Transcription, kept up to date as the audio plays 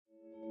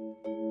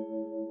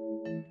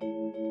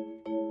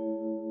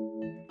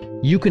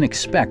You can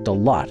expect a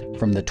lot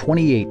from the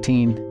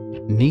 2018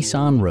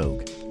 Nissan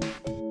Rogue.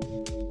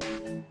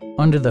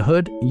 Under the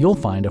hood, you'll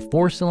find a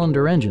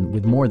 4-cylinder engine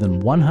with more than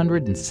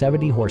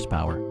 170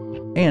 horsepower.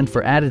 And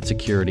for added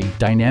security,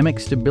 dynamic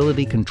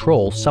stability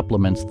control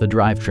supplements the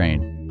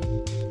drivetrain.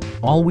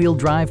 All-wheel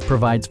drive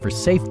provides for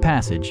safe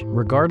passage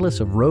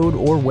regardless of road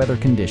or weather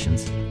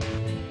conditions.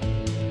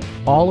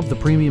 All of the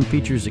premium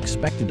features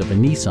expected of a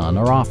Nissan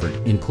are offered,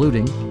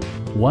 including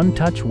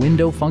one-touch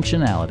window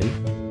functionality,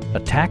 a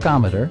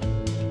tachometer,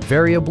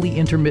 variably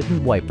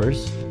intermittent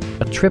wipers,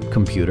 a trip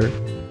computer,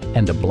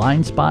 and a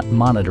blind spot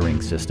monitoring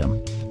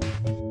system.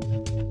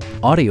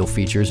 Audio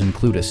features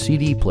include a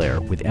CD player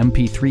with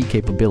MP3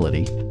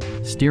 capability,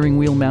 steering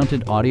wheel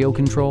mounted audio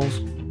controls,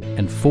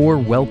 and 4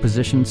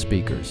 well-positioned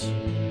speakers.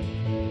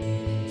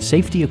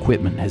 Safety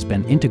equipment has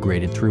been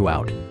integrated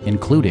throughout,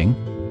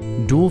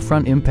 including dual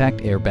front impact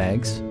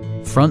airbags,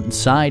 front and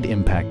side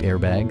impact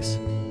airbags,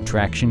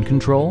 traction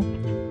control,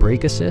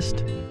 brake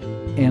assist,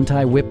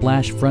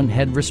 anti-whiplash front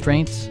head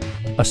restraints,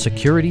 a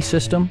security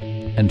system,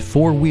 and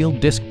 4-wheel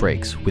disc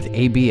brakes with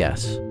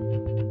ABS.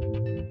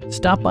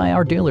 Stop by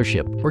our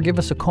dealership or give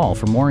us a call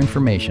for more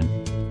information.